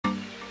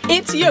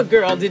It's your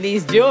girl,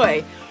 Denise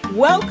Joy.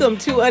 Welcome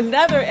to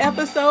another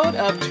episode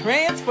of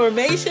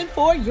Transformation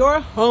for Your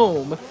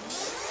Home.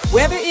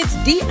 Whether it's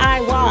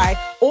DIY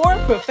or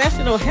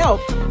professional help,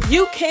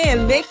 you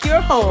can make your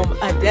home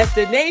a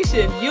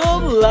destination you'll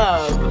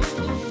love.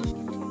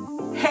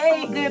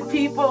 Hey, good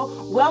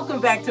people. Welcome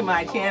back to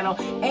my channel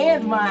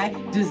and my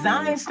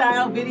design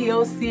style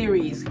video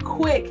series.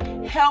 Quick,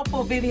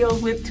 helpful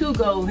videos with two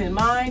goals in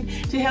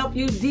mind to help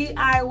you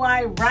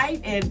DIY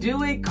right and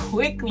do it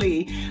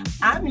quickly.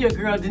 I'm your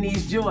girl,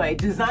 Denise Joy,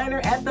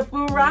 designer at the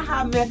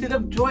Furaha method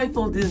of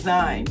joyful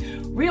design.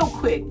 Real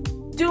quick,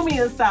 do me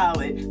a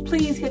solid.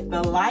 Please hit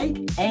the like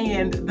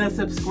and the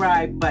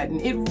subscribe button.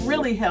 It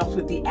really helps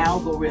with the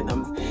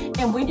algorithms.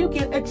 And when you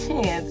get a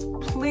chance,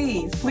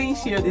 please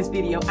share this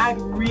video. I'd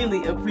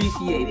really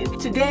appreciate it.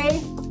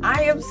 Today,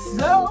 I am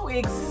so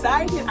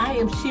excited. I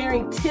am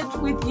sharing tips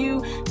with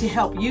you to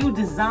help you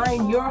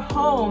design your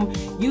home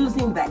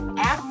using the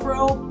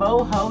Afro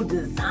Boho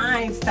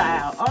design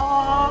style.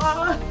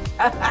 Oh.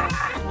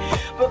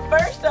 But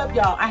first up,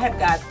 y'all, I have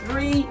got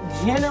 3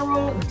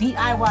 general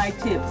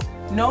DIY tips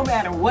no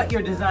matter what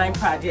your design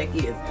project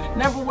is.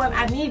 Number 1,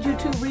 I need you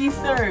to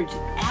research.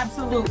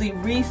 Absolutely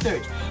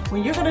research.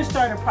 When you're going to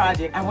start a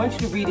project, I want you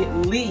to read at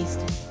least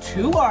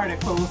 2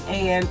 articles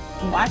and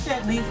watch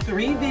at least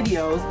 3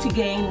 videos to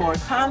gain more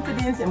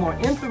confidence and more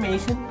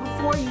information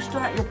before you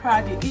start your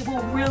project. It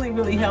will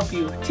really help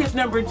you. Tip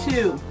number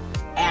 2,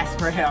 ask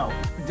for help.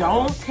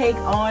 Don't take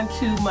on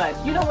too much.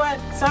 You know what?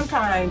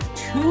 Sometimes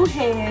 2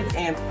 hands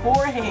and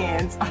 4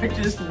 hands are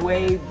just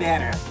way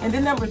better. And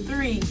then number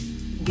 3,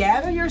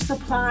 gather your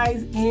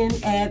supplies in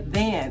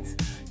advance.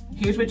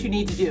 Here's what you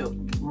need to do.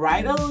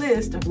 Write a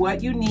list of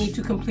what you need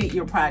to complete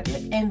your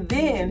project, and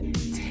then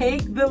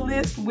take the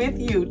list with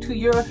you to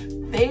your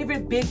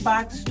favorite big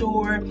box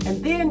store,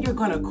 and then you're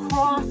going to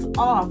cross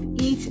off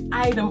each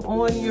item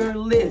on your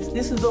list.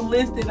 This is a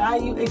list that I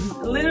use.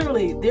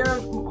 Literally, they're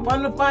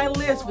one of my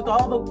lists with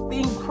all the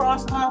things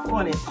crossed off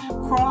on it.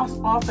 Cross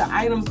off the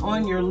items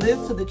on your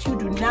list so that you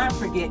do not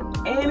forget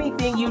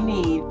anything you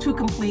need to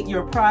complete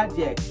your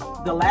project.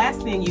 The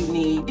last thing you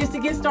need is to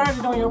get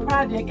started on your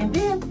project, and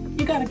then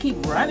you got to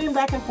keep running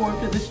back and forth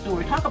to the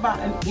store. Talk about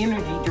an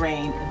energy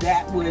drain.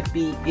 That would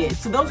be it.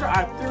 So those are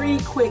our 3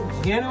 quick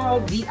general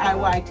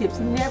DIY tips.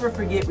 Never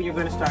forget when you're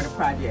going to start a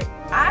project.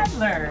 I've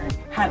learned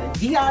how to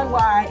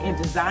DIY and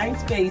design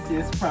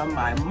spaces from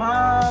my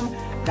mom,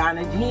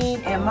 Donna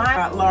Jean, and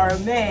my aunt Laura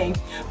May.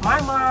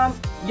 My mom,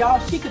 y'all,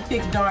 she could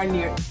fix darn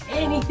near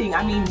anything.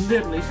 I mean,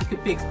 literally, she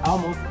could fix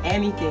almost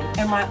anything.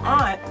 And my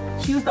aunt,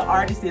 she was the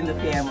artist in the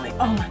family.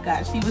 Oh my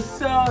gosh, she was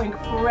so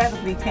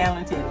incredibly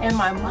talented. And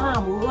my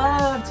mom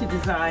loved to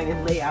design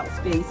and lay out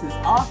spaces.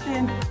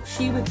 Often,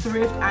 she would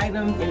thrift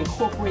items and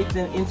incorporate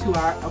them into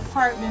our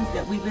apartments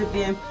that we lived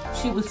in.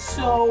 She was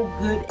so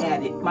good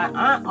at it. My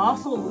aunt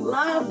also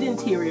loved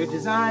interior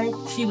design.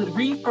 She would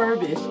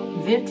refurbish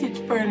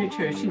vintage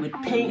furniture. She would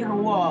paint her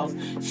walls.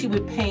 She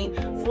would paint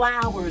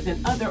flowers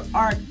and other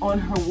art on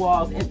her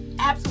walls. An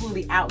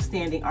absolutely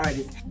outstanding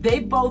artist. They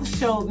both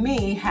showed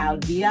me how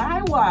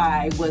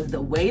DIY was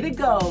the way to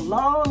go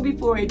long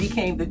before it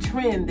became the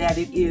trend that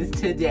it is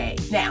today.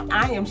 Now,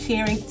 I am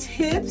sharing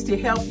tips to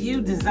help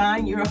you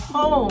design your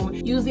home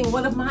using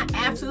one of my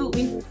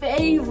absolutely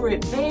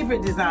favorite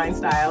design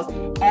styles,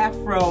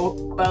 Afro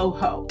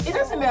Boho. It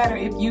doesn't matter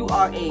if you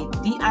are a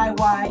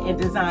DIY and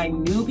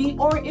design newbie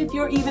or if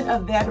you're even a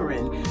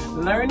veteran.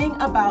 Learning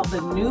about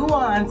the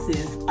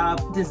nuances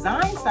of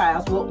design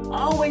styles will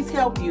always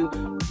help you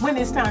when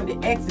it's time to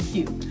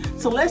execute.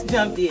 So let's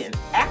jump in.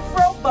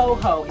 Afro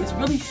Boho is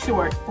really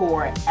short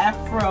for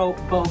Afro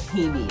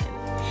Bohemian.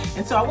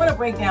 And so I want to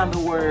break down the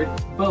word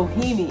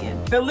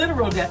bohemian. The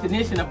literal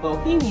definition of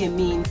bohemian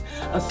means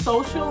a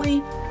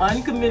socially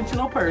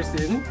unconventional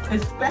person,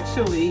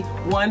 especially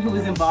one who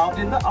is involved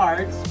in the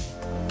arts.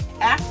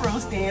 Afro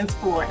stands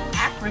for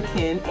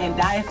African and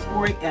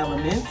diasporic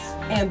elements,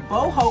 and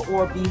boho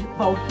or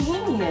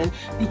bohemian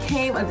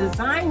became a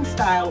design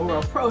style or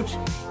approach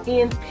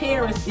in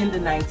Paris in the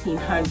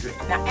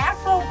 1900s. Now,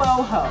 Afro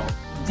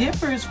Boho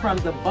differs from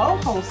the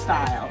boho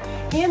style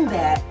in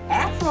that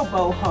Afro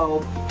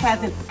Boho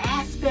has an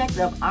aspect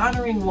of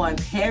honoring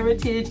one's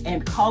heritage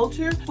and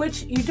culture,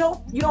 which you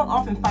don't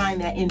often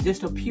find that in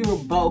just a pure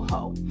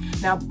boho.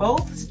 Now,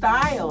 both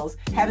styles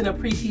have an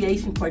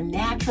appreciation for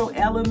natural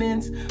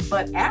elements,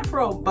 but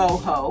Afro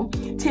Boho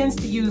tends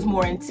to use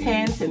more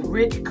intense and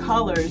rich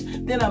colors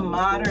than a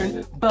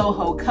modern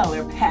boho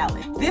color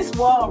palette. This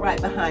wall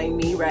right behind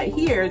me right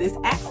here, this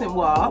accent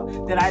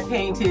wall that I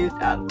painted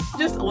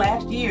just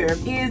last year,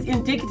 is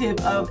indicative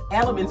of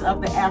elements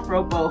of the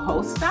Afro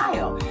Boho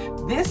style.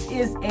 This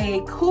is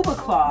a kuba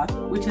cloth,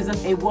 which is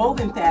a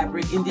woven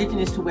fabric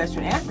indigenous to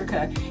Western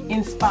Africa,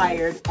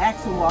 inspired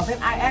accent wall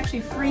that I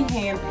actually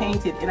freehand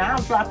painted, and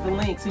I'll drop the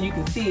link so you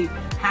can see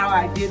how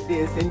I did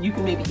this, and you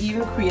can maybe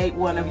even create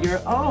one of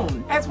your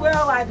own. As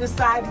well, I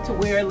decided to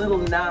wear a little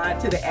nod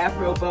to the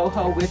Afro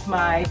Boho with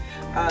my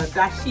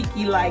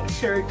dashiki-like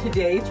shirt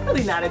today. It's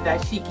really not a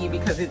dashiki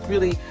because it's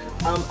really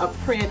a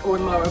print or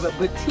more of a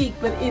batik,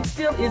 but it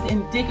still is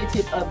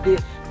indicative of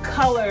the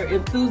color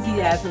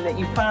enthusiasm that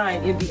you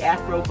find in the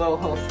Afro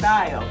Boho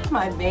style.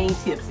 My main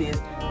tips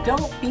is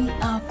don't be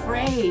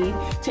afraid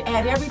to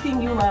add everything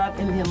you love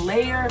and then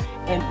layer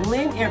and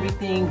blend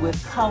everything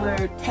with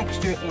color,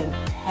 texture, and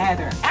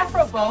pattern.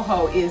 Afro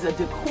Boho is a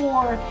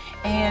decor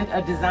and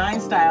a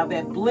design style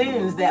that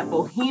blends that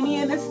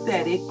bohemian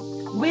aesthetic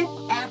with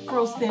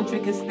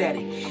Afrocentric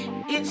aesthetic.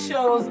 It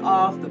shows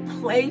off the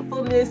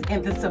playfulness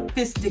and the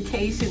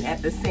sophistication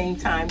at the same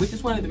time, which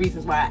is one of the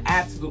reasons why I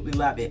absolutely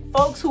love it.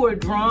 Folks who are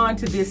drawn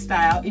to this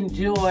style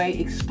enjoy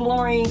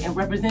exploring and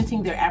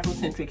representing their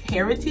Afrocentric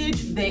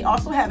heritage. They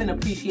also have an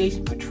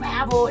appreciation for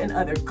travel and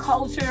other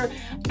culture.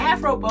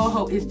 Afro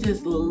Boho is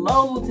just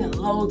loads and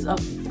loads of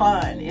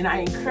fun, and I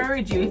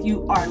encourage you, if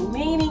you are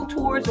leaning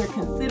towards or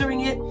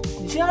considering it,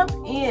 jump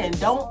in.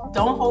 Don't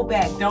hold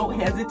back. Don't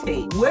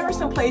hesitate. Where are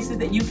some places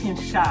that you can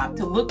shop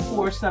to look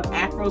for some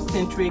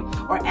Afrocentric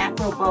or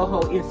Afro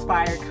Boho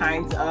inspired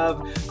kinds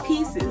of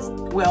pieces?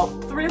 Well,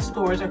 thrift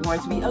stores are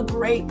going to be a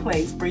great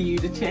place for you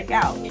to check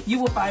out. You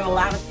will find a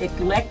lot of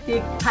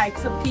eclectic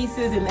types of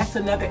pieces, and that's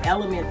another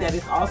element that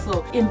is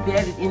also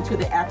embedded into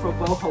the Afro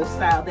Boho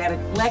style, that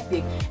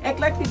eclectic.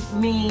 Eclectic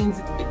means,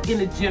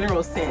 in a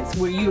general sense,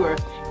 where you are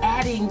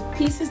adding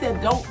pieces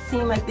that don't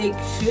seem like they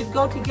should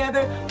go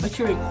together, but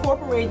you're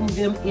incorporating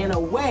them in a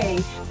way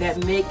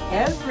that make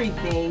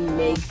everything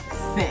make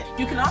sense.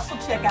 You can also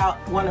check out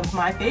one of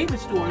my favorite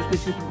stores,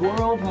 which is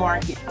World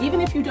Market.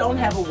 Even if you don't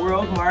have a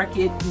World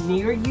Market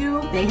near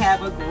you, they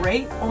have a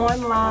great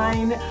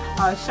online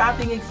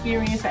shopping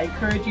experience. I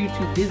encourage you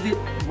to visit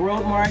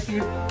World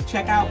Market,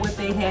 check out what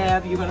they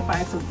have. You're going to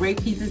find some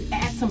great pieces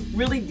at some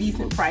really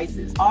decent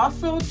prices.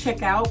 Also,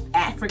 check out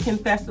African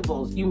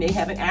festivals. You may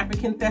have an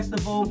African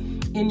festival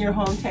in your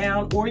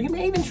hometown, or you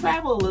may even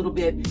travel a little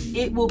bit.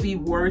 It will be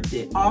worth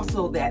it.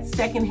 Also, that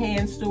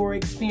secondhand store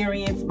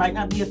experience might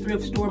not be a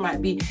thrift store,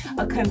 might be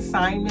a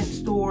consignment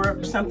store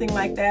or something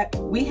like that.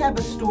 We have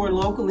a store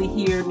locally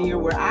here near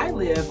where I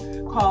live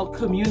called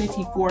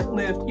Community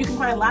Forklift. You can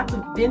find lots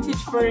of vintage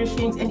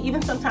furnishings and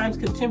even sometimes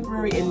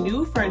contemporary and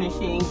new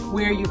furnishings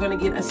where you're going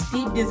to get a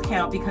steep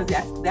discount because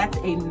that's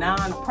a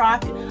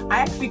non-profit. I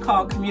actually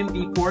call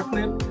Community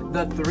Forklift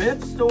the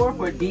thrift store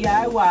for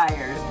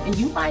DIYers, and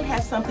you might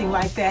have something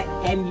like that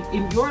and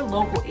in your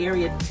local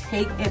area,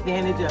 take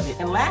advantage of it.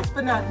 And last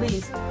but not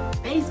least,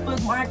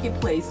 Facebook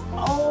Marketplace.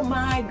 Oh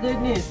my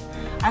goodness.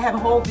 I have a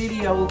whole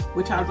video,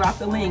 which I'll drop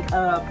the link,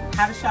 of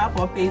how to shop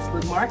on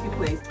Facebook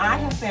Marketplace. I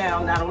have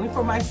found, not only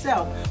for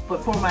myself,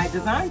 but for my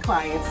design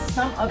clients,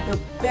 some of the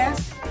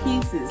best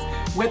pieces,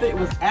 whether it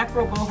was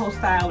Afro Boho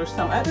style or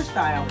some other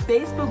style.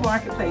 Facebook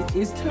Marketplace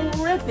is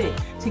terrific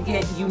to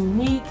get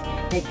unique,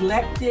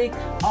 eclectic,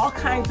 all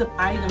kinds of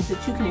items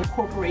that you can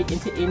incorporate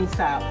into any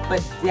style. But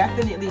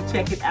definitely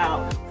check it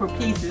out for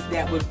pieces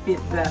that would fit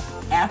the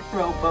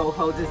Afro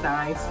Boho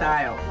design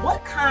style.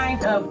 What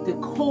kind of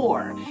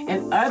decor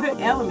and other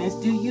elements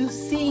do you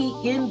see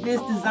in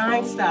this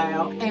design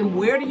style, and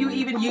where do you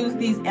even use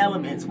these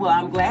elements? Well,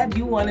 I'm glad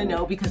you want to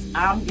know because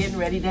I'm getting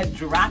ready to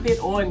drop it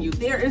on you.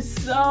 There is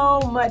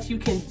so much you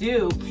can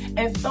do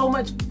and so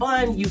much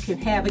fun you can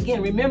have.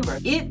 Again, remember,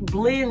 it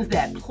blends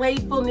that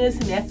playfulness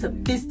and that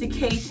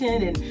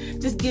sophistication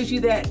and just gives you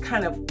that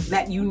kind of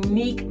that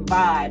unique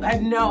vibe. I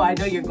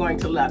know you're going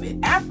to love it.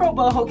 Afro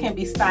Boho can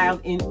be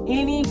styled in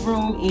any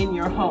room in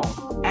your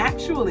home.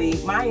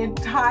 Actually, my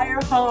entire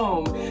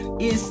home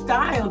is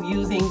styled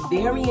using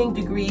varying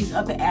degrees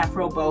of the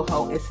Afro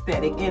Boho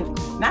aesthetic. And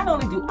not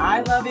only do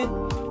I love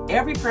it,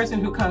 every person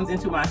who comes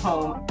into my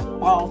home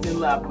falls in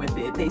love with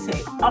it. They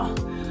say, oh,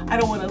 I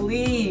don't want to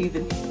leave.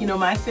 And, you know,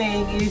 my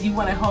saying is, you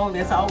want a home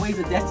that's always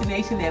a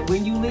destination that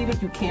when you leave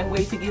it, you can't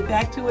wait to get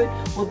back to it.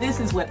 Well,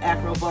 this is what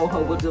Afro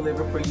Boho will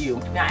deliver for you.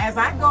 Now, as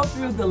I go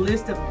through the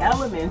list of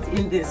elements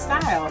in this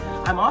style,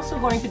 I'm also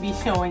going to be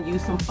showing you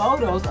some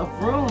photos of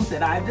rooms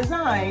that I've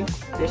designed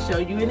that show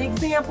you an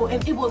example,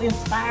 and it will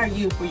inspire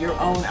you for your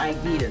own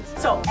ideas.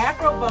 So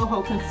Afro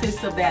Boho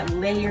consists of that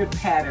layered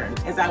pattern,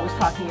 as I was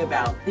talking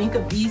about. Think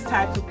of these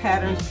types of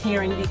patterns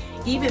pairing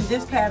even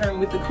this pattern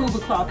with the kuba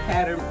cloth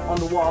pattern on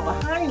the wall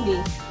behind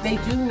me. They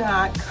do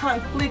not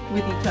conflict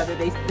with each other.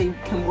 They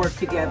can work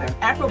together.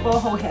 Afro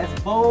Boho has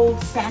bold,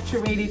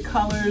 saturated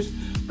colors,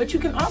 But you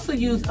can also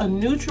use a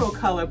neutral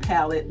color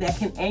palette that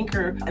can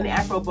anchor an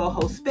Afro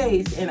Boho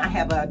space. And I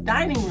have a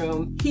dining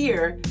room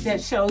here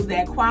that shows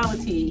that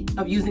quality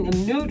of using a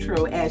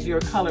neutral as your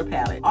color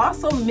palette.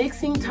 Also,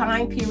 mixing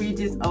time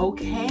periods is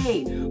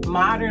okay.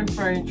 Modern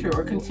furniture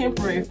or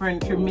contemporary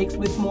furniture mixed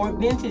with more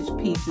vintage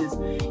pieces.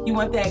 You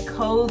want that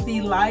cozy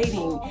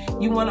lighting.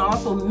 You want to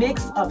also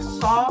mix of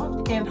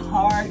soft and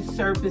hard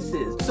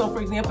surfaces. So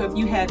for example, if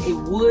you had a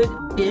wood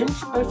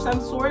bench of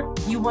some sort,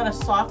 you want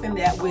to soften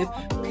that with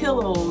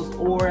pillows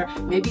or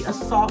maybe a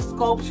soft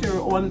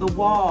sculpture on the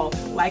wall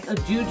like a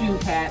juju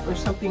hat or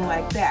something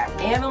like that.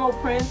 Animal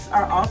prints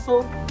are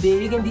also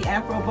big in the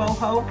Afro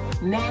Boho.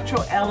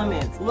 Natural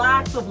elements,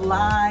 lots of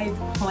live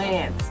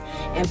plants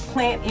and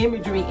plant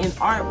imagery in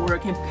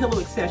artwork and pillow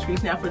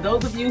accessories. Now for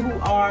those of you who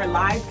are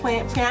live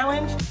plant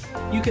challenged,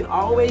 you can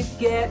always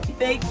get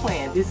fake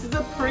plant. This is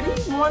a pretty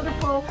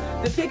wonderful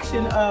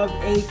depiction of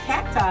a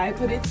cacti,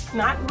 but it's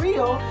not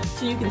real,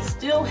 so you can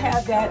still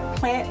have that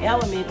plant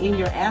element in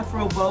your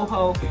Afro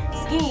Boho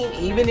scheme,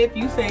 even if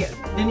you say,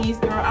 Denise,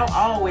 girl, I'm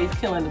always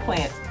killing the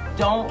plants.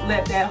 Don't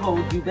let that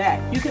hold you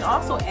back. You can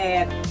also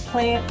add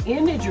plant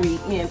imagery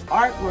in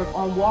artwork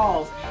on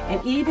walls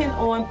and even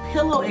on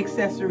pillow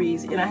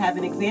accessories. And I have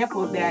an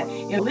example of that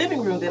in a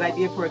living room that I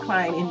did for a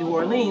client in New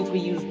Orleans. We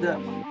used the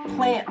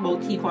plant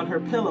motif on her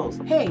pillows.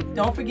 Hey,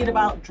 don't forget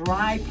about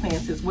dried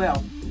plants as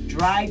well.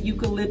 Dried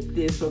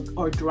eucalyptus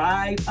or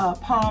dried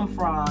palm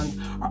fronds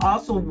are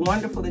also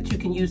wonderful that you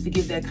can use to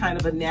give that kind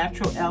of a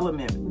natural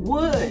element.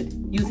 Wood,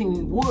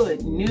 using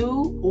wood,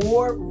 new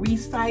or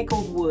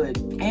recycled wood.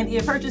 And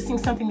if purchasing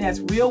something that's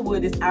real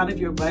wood is out of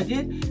your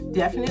budget,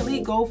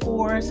 definitely go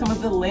for some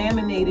of the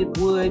laminated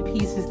wood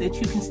pieces that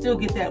you can still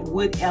get that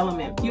wood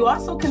element. You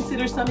also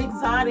consider some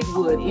exotic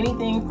wood,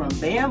 anything from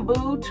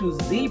bamboo to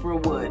zebra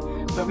wood.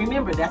 But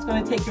remember, that's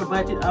going to take your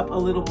budget up a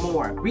little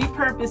more.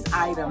 Repurposed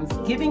items,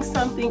 giving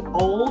something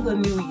old a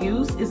new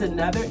use is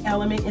another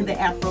element in the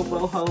Afro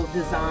Boho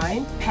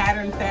design.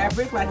 Pattern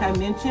fabric, like I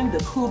mentioned, the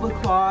Kuba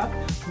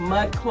cloth,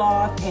 mud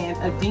cloth, and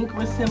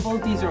Adinkra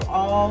symbols. These are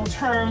all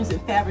terms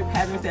and fabric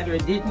patterns that are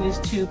indigenous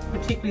to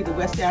particularly the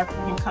West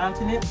African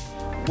continent.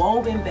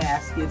 Woven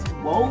baskets,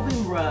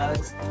 woven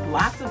rugs,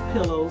 lots of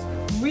pillows.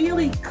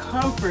 Really,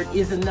 comfort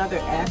is another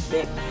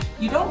aspect.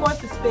 You don't want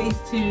the space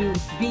to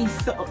be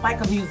so, like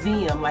a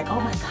museum, like,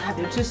 oh my God,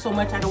 there's just so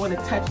much, I don't want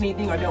to touch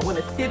anything or don't want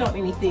to sit on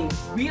anything.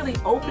 Really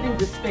opening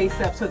the space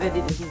up so that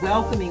it is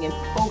welcoming and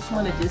folks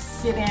want to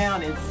just sit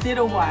down and sit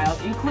a while,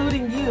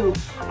 including you,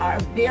 are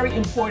very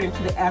important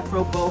to the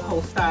Afro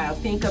Boho style.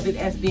 Think of it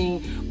as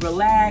being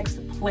relaxed,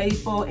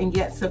 playful, and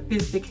yet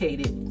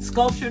sophisticated.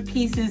 Sculptured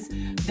pieces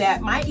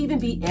that might even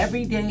be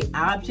everyday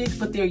objects,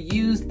 but they're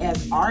used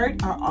as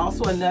art are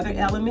also another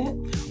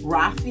element.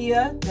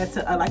 Raffia, that's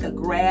like a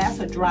grass,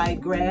 a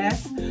dried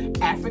grass.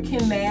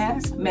 African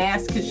mask.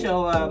 Masks could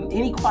show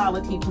any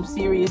quality from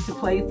serious to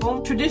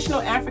playful.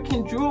 Traditional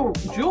African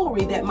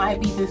jewelry that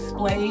might be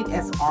displayed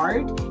as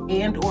art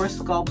and or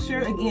sculpture.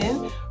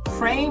 Again,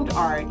 framed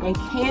art and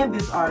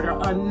canvas art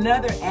are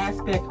another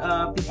aspect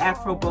of the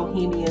Afro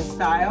Bohemian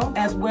style,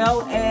 as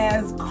well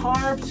as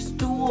carved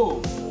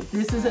stools.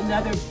 This is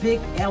another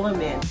big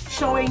element,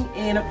 showing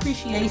an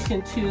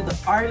appreciation to the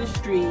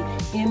artistry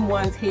in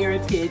one's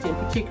heritage, and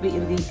particularly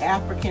in the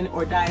African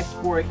or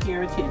diasporic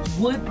heritage.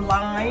 Wood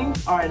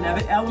blinds are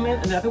another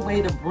element, another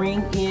way to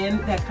bring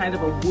in that kind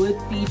of a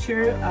wood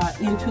feature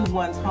into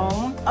one's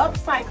home.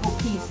 Upcycle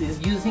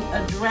pieces, using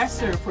a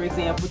dresser, for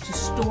example, to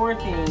store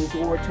things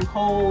or to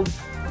hold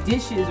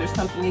dishes or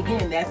something.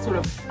 Again, that's sort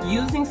of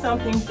using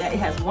something that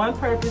has one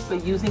purpose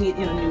but using it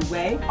in a new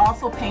way.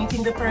 Also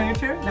painting the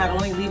furniture, not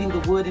only leaving the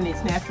wood in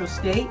its natural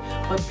state,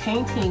 but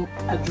painting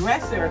a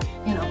dresser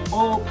in a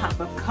bold pop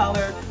of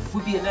color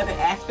would be another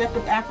aspect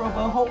of Afro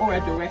Boho, or a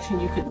direction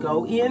you could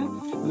go in.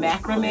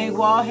 Macrame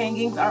wall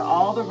hangings are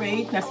all the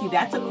rage. Now see,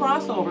 that's a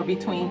crossover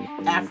between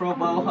Afro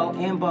Boho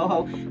and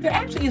Boho. There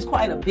actually is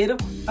quite a bit of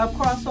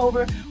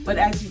crossover, but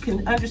as you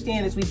can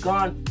understand as we've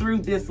gone through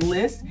this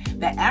list,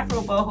 that Afro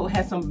Boho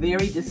has some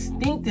very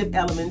distinctive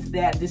elements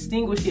that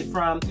distinguish it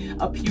from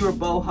a pure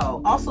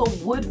boho. Also,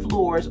 wood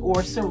floors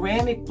or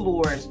ceramic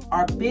floors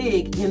are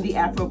big in the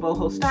Afro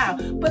Boho style.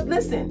 But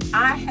listen,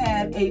 I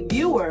had a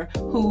viewer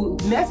who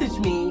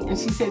messaged me and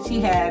she said she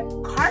had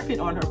carpet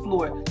on her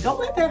floor. Don't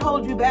let that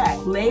hold you back.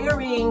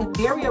 Layering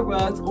area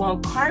rugs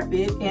on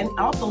carpet and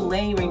also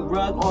layering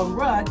rug on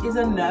rug is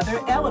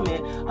another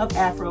element of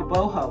Afro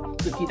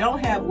Boho. So if you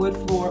don't have wood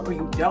floor or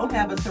you don't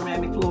have a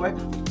ceramic floor,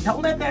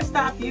 don't let that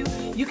stop you.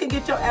 You can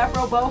get your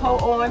Afro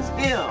Boho on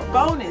still.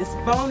 Bonus,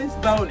 bonus,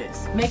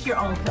 bonus. Make your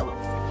own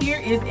pillows. Here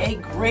is a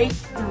great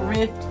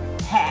thrift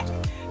hack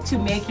to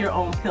make your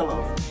own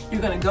pillows.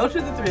 You're going to go to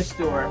the thrift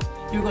store.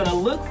 You're going to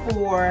look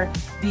for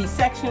the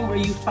section where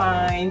you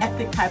find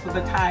ethnic type of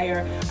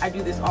attire. I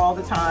do this all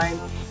the time.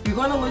 You're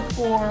going to look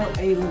for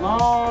a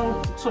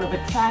long, sort of a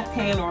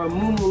caftan or a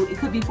muumuu. It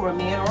could be for a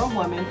man or a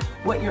woman.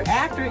 What you're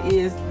after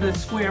is the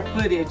square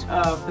footage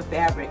of the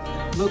fabric.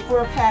 Look for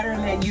a pattern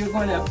that you're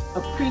going to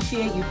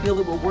appreciate. You feel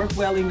it will work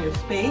well in your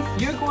space.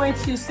 You're going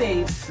to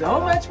save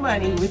so much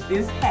money with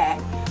this hack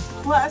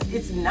Plus,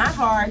 it's not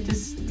hard to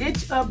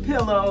stitch a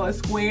pillow, a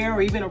square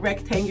or even a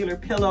rectangular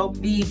pillow.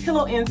 The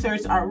pillow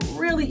inserts are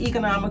really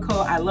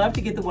economical. I love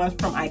to get the ones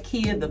from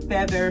IKEA, the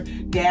feather,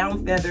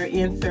 down feather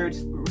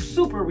inserts,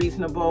 super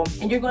reasonable.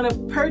 And you're gonna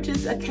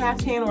purchase a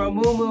caftan or a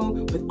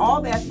muumuu with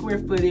all that square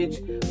footage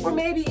for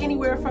maybe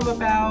anywhere from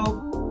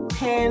about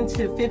 10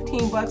 to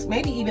 15 bucks,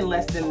 maybe even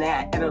less than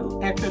that at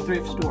a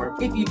thrift store.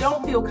 If you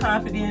don't feel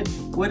confident,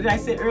 what did I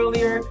say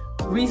earlier?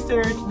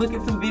 Research, look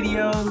at some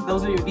videos.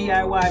 Those are your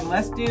DIY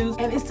must-dos.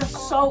 And it's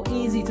just so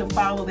easy to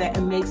follow that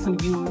and make some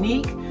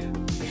unique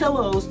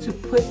pillows to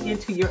put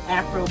into your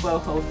Afro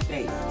Boho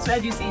space. So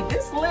as you see,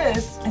 this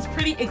list is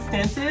pretty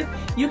extensive.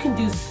 You can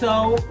do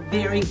so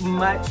very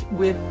much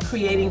with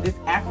creating this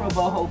Afro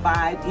Boho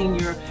vibe in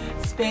your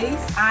space.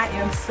 I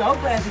am so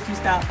glad that you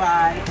stopped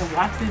by and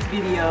watched this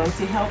video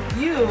to help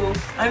you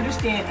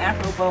understand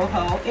Afro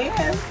Boho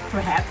and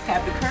perhaps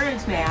have the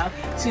courage now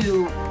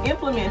to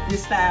implement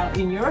this style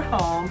in your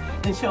home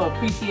and show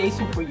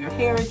appreciation for your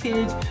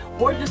heritage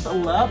or just a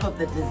love of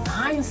the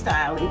design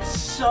style. It's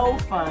so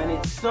fun,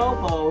 it's so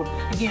bold.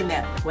 Again,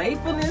 that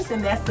playfulness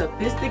and that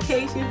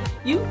sophistication,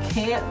 you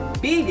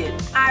can't beat it.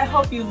 I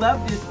hope you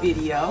loved this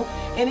video,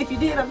 and if you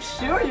did, I'm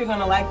sure you're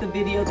gonna like the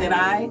video that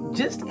I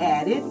just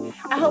added.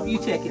 I hope you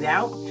check it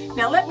out.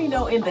 Now let me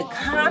know in the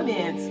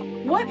comments,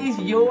 what is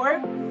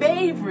your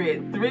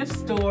favorite thrift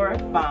store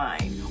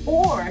find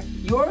or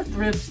your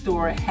thrift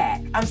store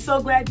hack? I'm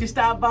so glad you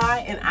stopped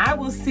by, and I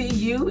will see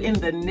you in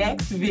the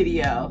next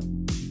video.